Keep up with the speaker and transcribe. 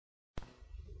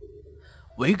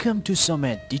Welcome to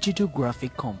Summit Digital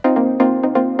Graphic Com.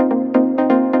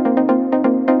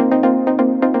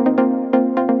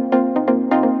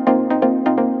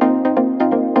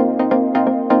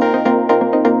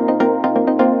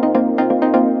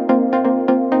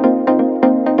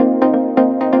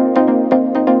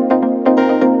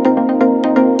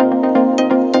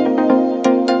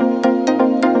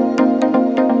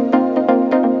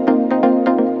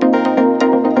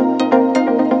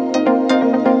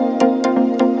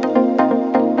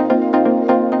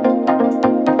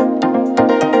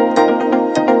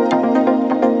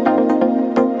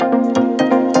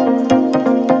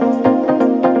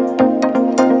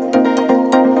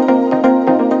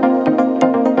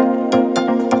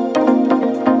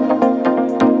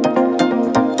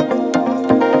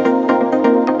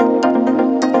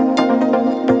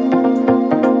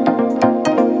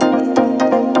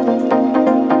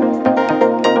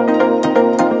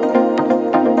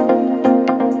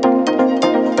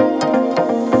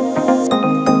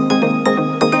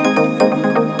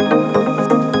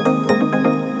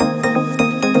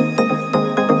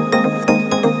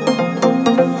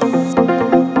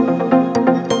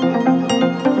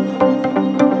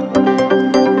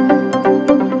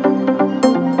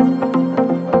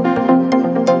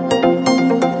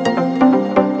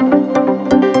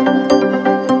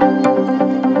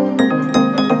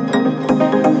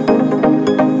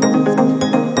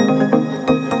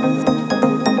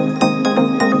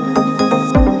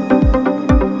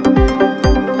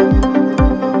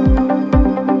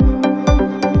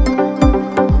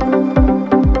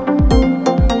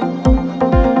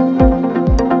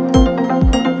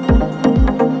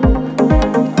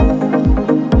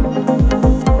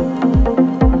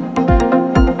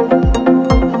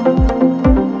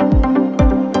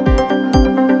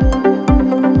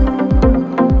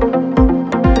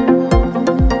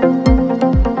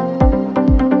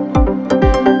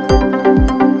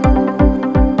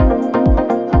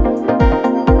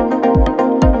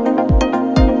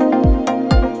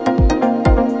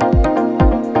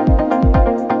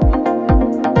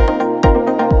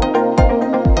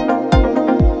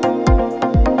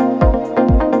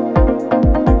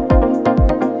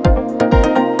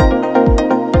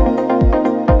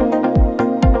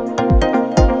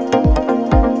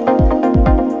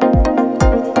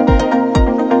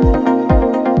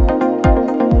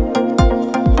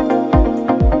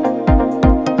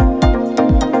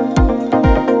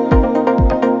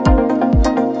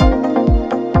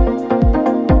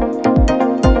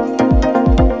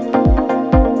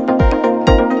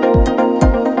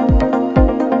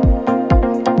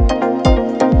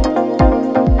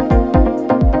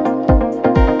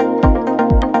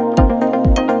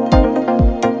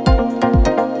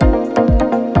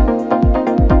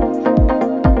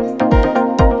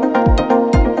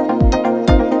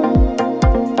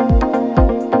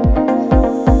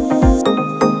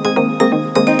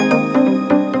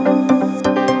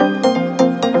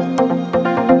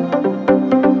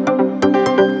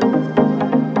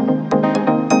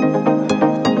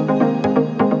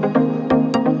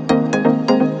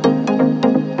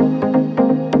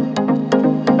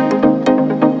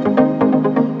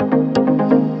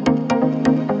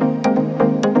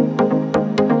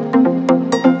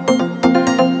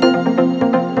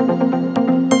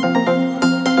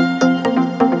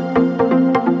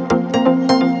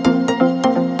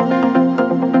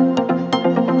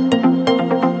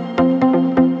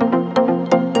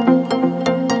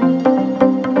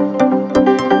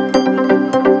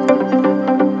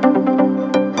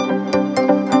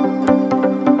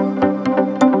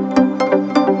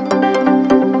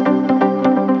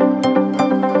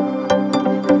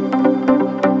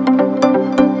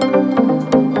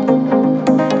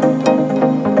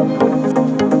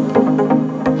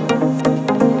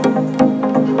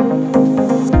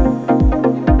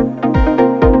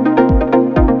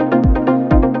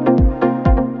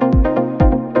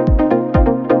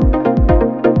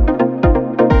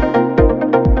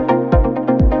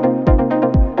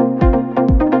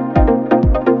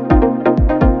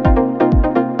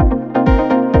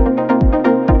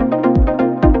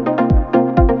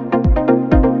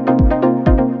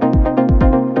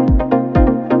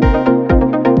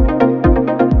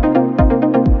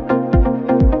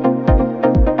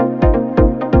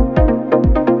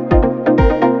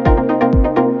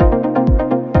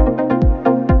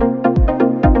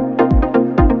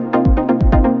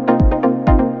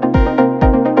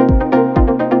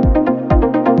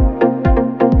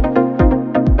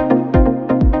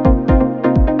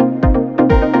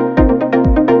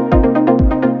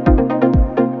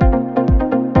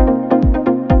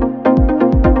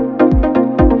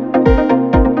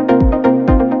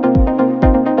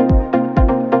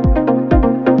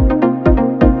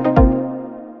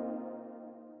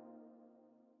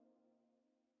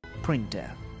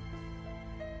 printer.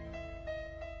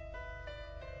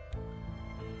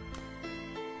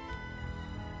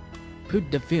 Put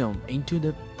the film into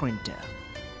the printer.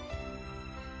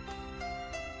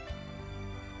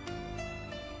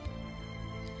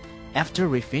 After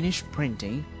we finish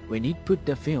printing, we need to put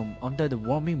the film under the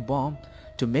warming bomb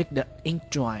to make the ink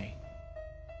dry.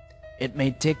 It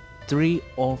may take 3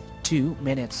 or 2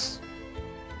 minutes.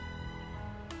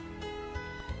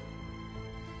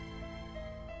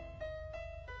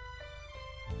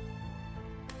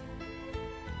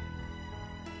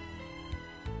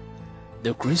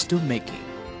 The crystal making.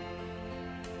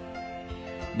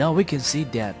 Now we can see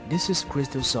that this is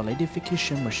crystal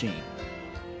solidification machine.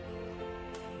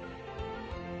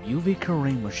 UV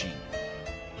curing machine.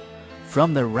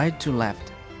 From the right to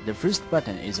left, the first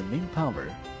button is a main power.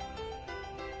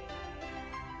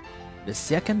 The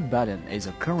second button is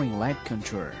a curing light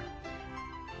controller.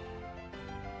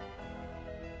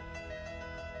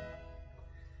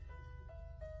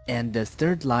 And the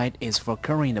third light is for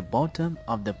covering the bottom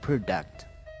of the product.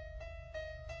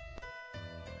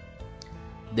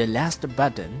 The last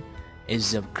button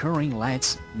is the covering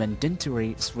light's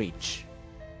mandatory switch.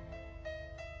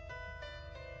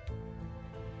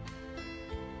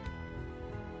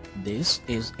 This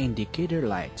is indicator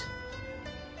light.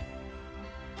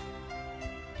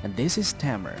 And this is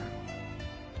timer.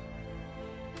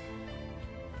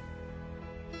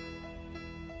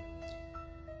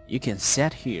 You can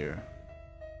set here,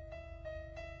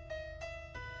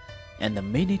 and the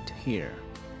minute here,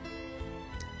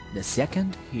 the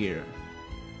second here.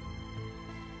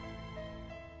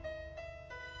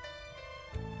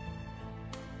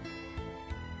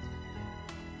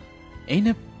 In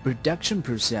a production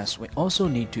process, we also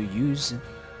need to use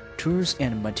tools,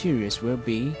 and materials will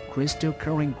be crystal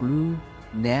curing glue,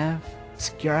 nav,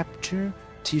 sculpture,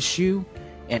 tissue,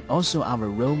 and also our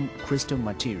raw crystal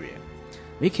material.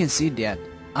 We can see that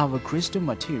our crystal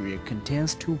material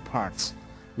contains 2 parts,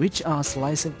 which are a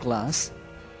slice of glass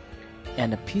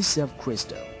and a piece of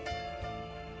crystal.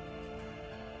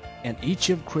 And each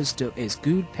of crystal is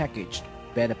good packaged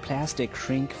by the plastic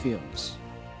shrink films.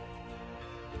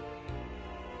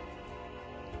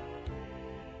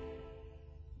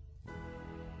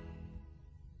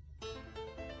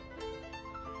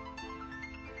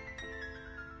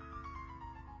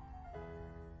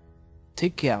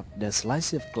 Take out the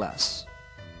slice of glass.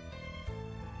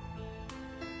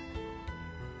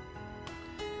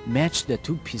 Match the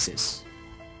 2 pieces.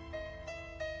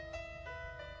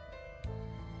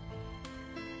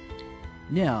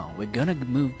 Now we're gonna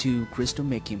move to crystal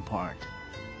making part.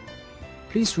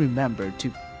 Please remember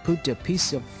to put a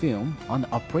piece of film on the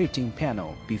operating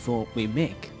panel before we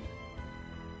make.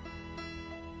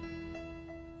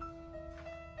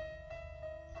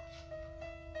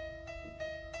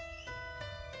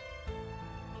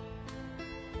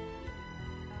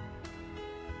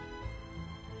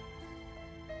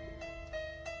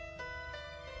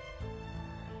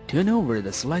 Turn over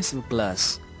the slice of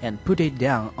glass and put it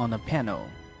down on the panel.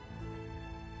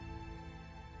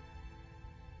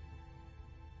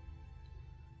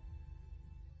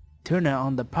 Turn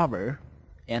on the power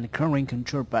and current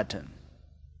control button.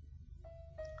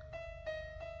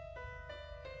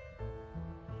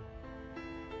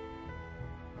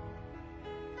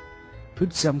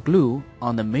 Put some glue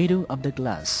on the middle of the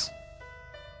glass.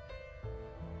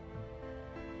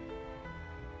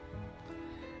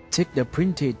 Take the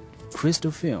printed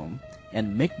crystal film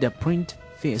and make the print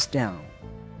face down.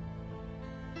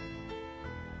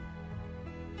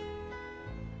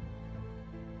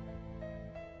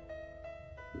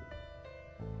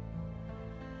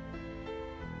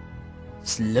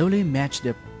 Slowly match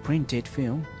the printed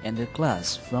film and the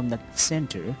glass from the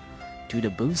center to the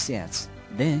both sides.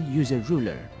 Then use a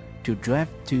ruler to drive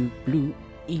to glue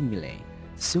evenly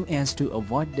so as to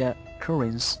avoid the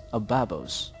occurrence of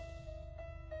bubbles.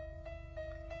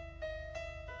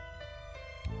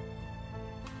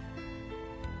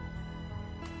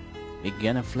 We're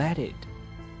gonna flat it.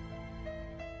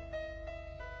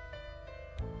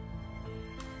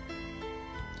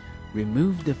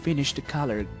 Remove the finished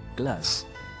colored glass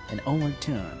and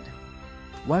overturned.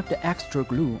 Wipe the extra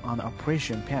glue on the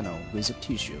operation panel with a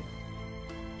tissue.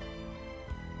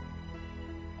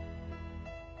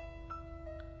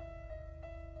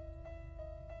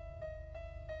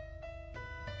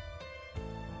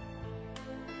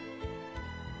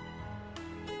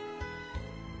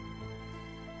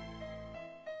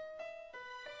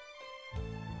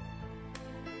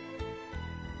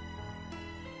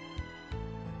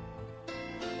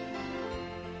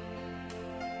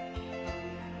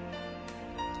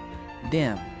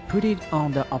 Then put it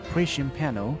on the operation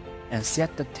panel and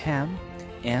set the time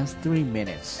as 3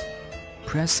 minutes.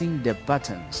 Pressing the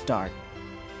button Start.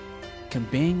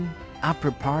 Combine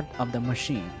upper part of the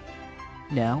machine.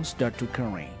 Now start to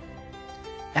curring.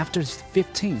 After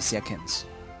 15 seconds,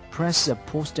 press the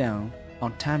pulse down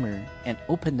on timer and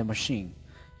open the machine.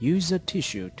 Use a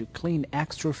tissue to clean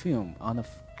extra film on the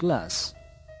glass.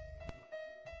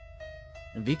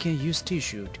 And we can use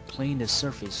tissue to clean the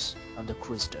surface of the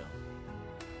crystal.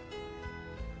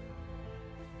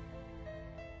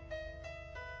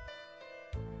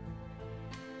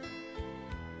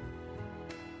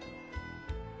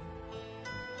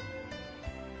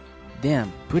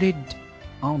 Then put it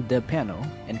on the panel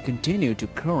and continue to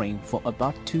curring for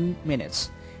about 2 minutes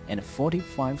and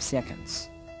 45 seconds.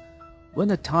 When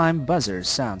the time buzzer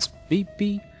sounds beep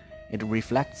beep, it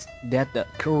reflects that the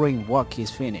curring work is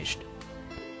finished.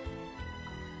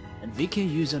 And we can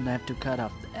use a knife to cut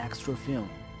off the extra film.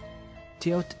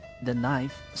 Tilt the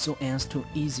knife so as to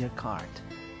easier cut.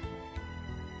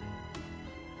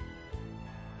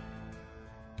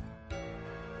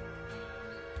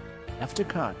 After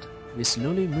cut, we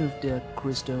slowly move the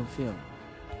crystal film.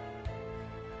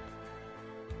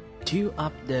 Tune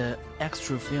up the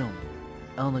extra film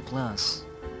on the glass.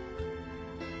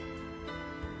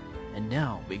 And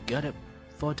now we got a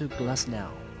photo glass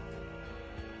now.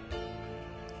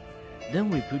 Then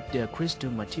we put the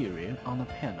crystal material on the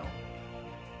panel.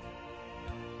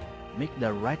 Make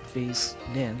the right face,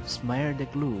 then smear the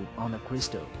glue on the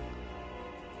crystal,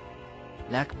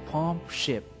 like palm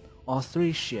shape or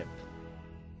 3 shape.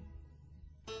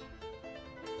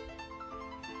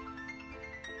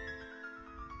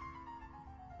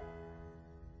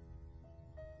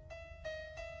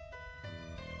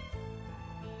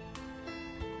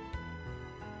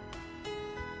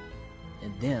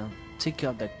 And then take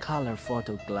out the color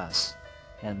photo glass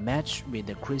and match with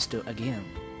the crystal again.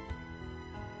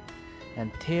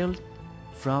 And tilt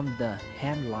from the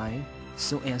hand line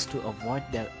so as to avoid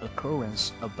the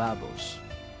occurrence of bubbles.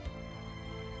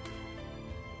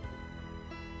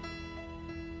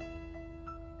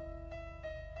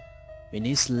 We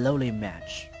need slowly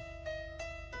match.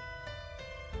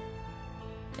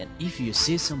 And if you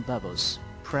see some bubbles,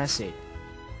 press it.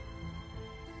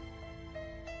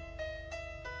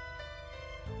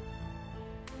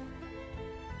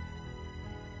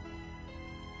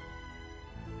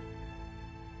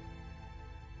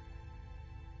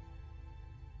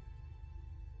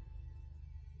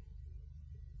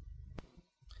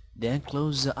 Then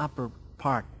close the upper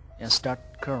part and start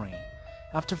curring.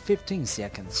 After 15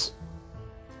 seconds,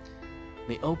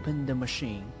 we open the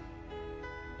machine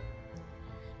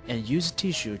and use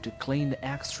tissue to clean the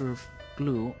extra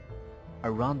glue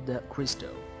around the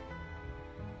crystal.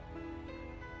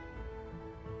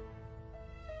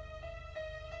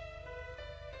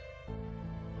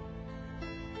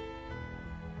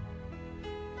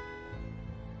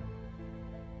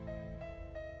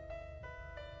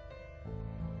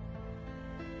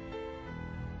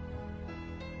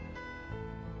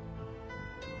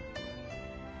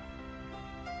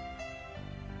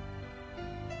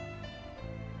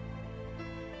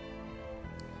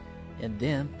 And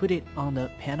then put it on the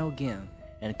panel again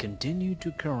and continue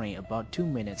to curring about 2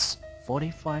 minutes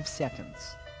 45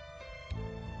 seconds.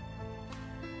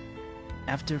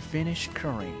 After finished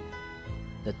curring,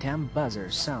 the time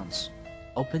buzzer sounds.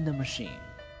 Open the machine.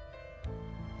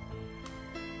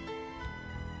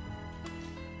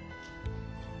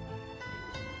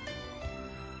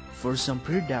 For some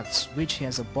products which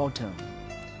has a bottom,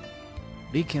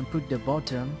 we can put the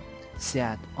bottom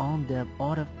set on the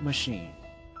auto machine.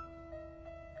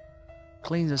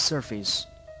 Clean the surface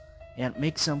and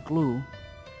make some glue.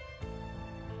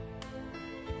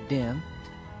 Then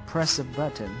press the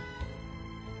button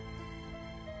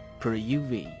per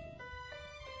UV.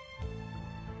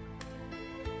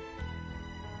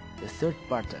 The third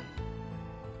button.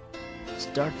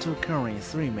 Start to curry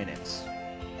 3 minutes.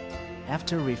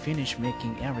 After we finish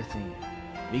making everything,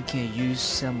 we can use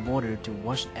some water to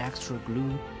wash extra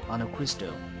glue on a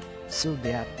crystal, so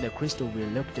that the crystal will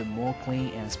look more clean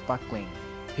and sparkling.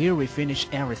 Here we finish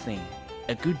everything.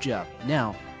 A good job.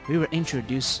 Now we will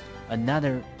introduce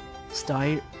another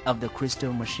style of the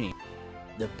crystal machine.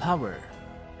 The power.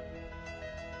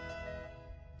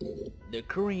 The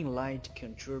curring light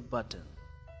control button.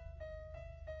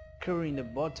 Curring the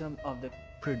bottom of the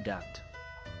product.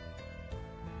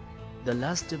 The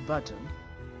last button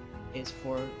is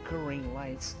for curring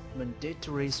light's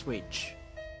mandatory switch.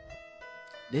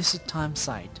 This is time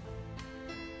sight,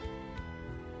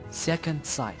 second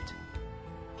sight,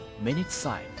 minute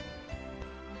sight.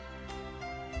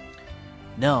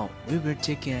 Now we will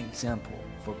take an example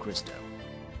for crystal.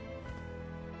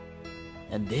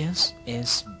 And this is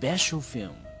special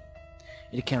film.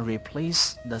 It can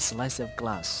replace the slice of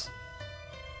glass.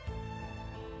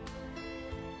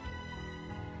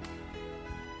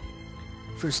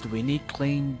 First, we need to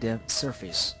clean the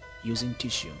surface using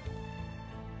tissue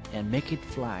and make it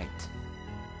flat.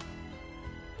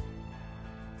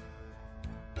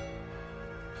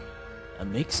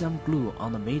 And make some glue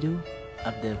on the middle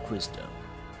of the crystal.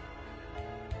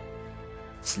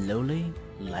 Slowly,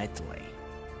 lightly.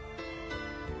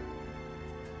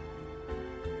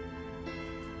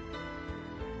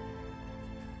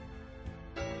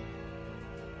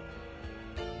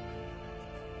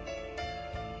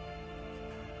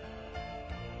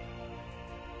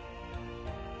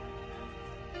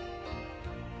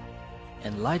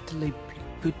 And lightly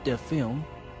put the film,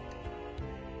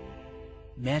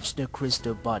 match the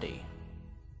crystal body.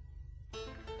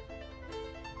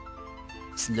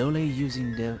 Slowly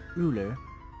using the ruler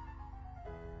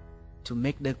to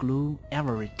make the glue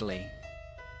averagely.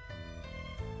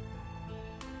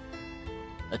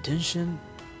 Attention,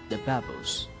 the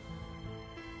bubbles.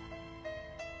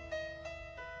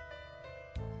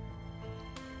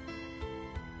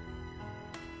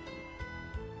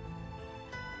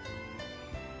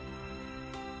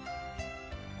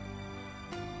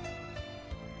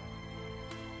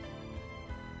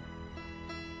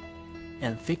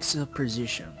 And fix the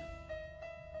position.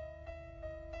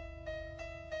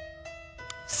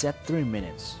 Set 3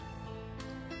 minutes.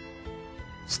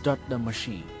 Start the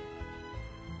machine.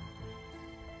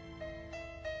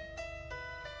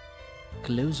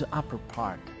 Close the upper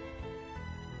part.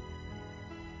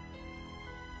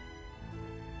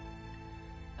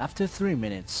 After 3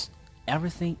 minutes,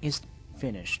 everything is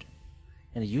finished,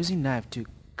 and using knife to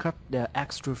cut the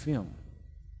extra film.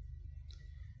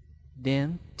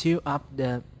 Then tilt up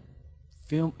the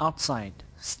film outside,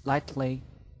 slightly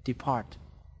depart.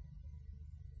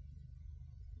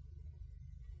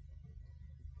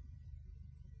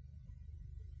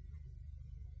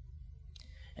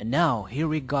 And now here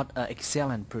we got an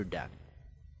excellent product.